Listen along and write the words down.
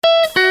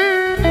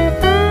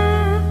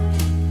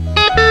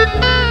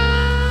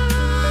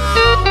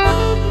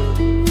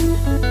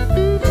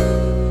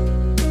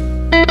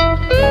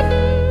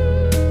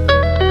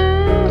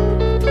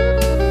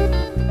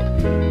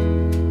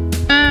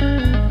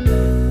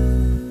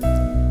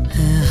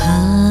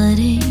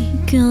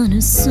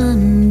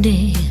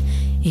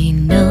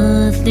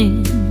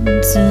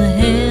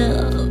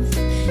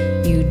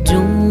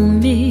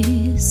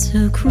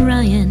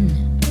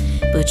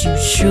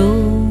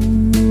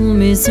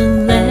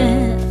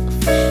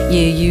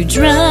Yeah, you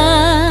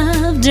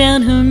drive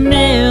down her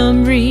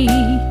memory,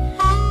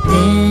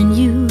 then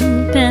you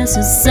pass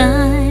a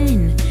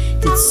sign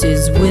that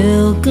says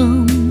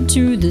welcome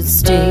to the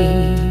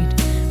state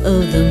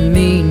of the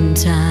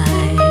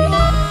meantime.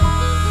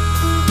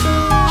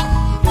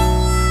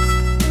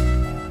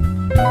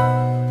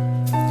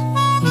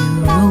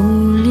 You're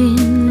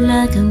rolling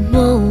like a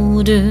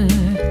boulder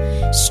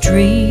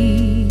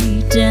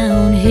straight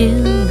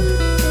downhill.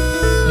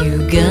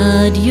 You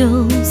got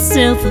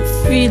yourself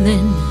a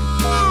feeling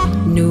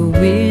no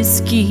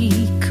whiskey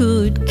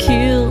could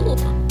kill.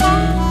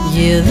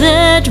 Yeah,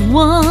 that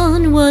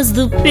one was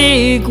the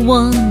big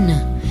one.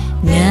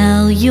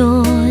 Now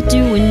you're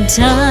doing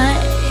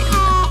time,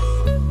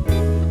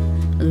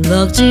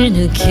 locked in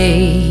a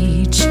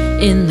cage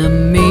in the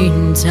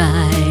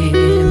meantime.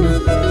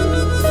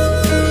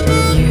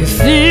 You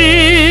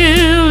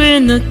fill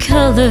in the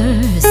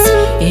colors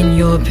in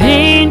your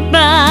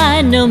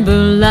paint-by-number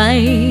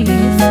life.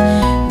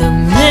 The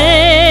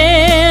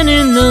man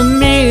in the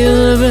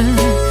mirror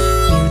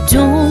you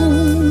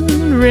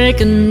don't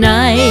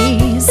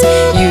recognize.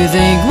 You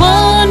think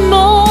one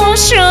more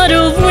shot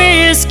of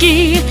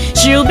whiskey,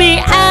 she'll be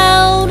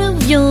out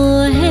of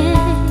your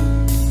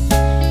head,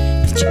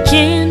 but you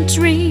can't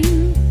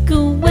drink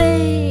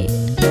away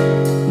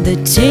the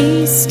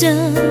taste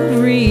of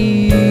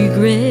regret.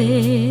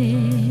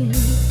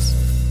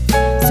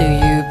 So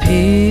you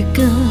pick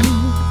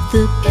up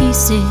the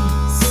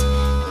pieces,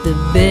 the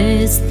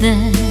best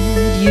that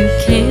you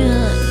can.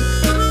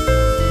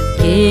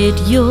 Get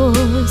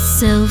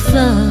yourself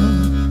up,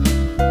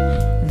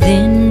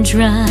 then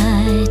try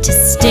to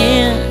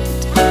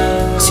stand.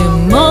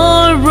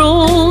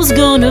 Tomorrow's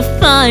gonna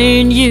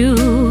find you,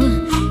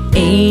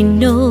 ain't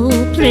no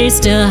place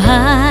to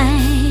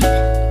hide,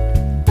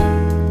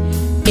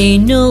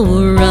 ain't no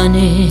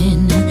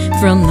running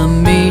from the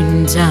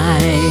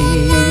meantime.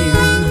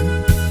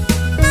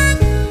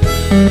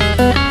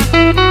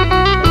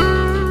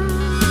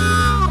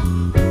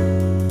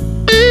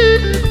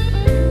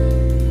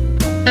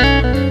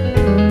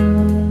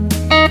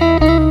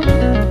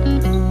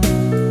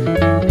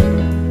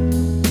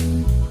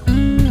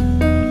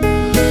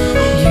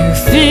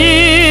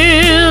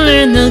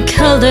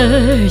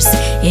 Colors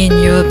in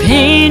your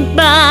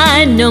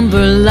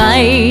paint-by-number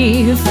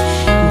life.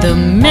 The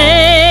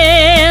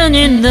man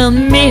in the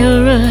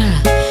mirror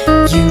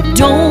you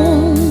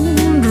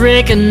don't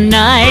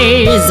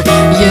recognize.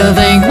 You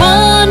think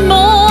one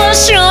more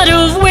shot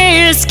of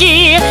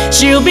whiskey,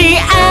 she'll be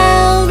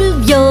out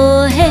of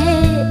your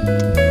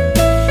head.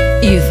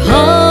 If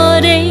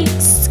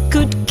heartaches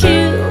could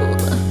kill,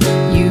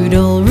 you'd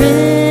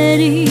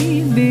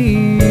already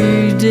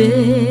be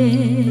dead.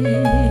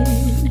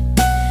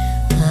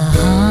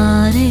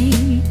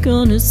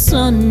 On a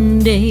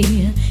Sunday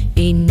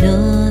ain't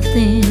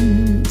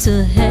nothing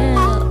to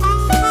have.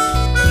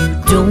 You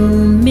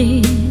don't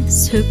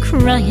miss her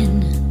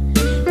crying,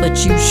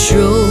 but you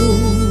sure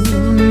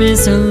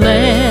miss her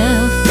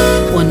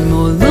laugh. One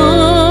more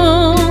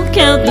look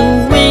out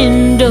the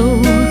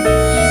window,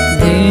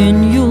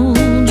 then you'll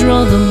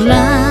draw the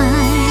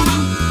blinds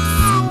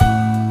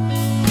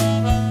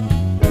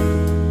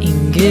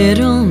and get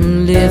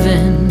on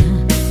living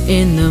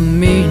in the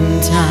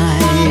meantime.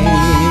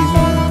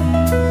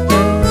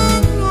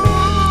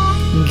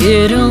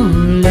 Get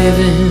on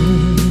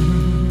living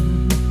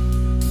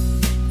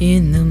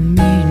in the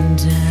meantime.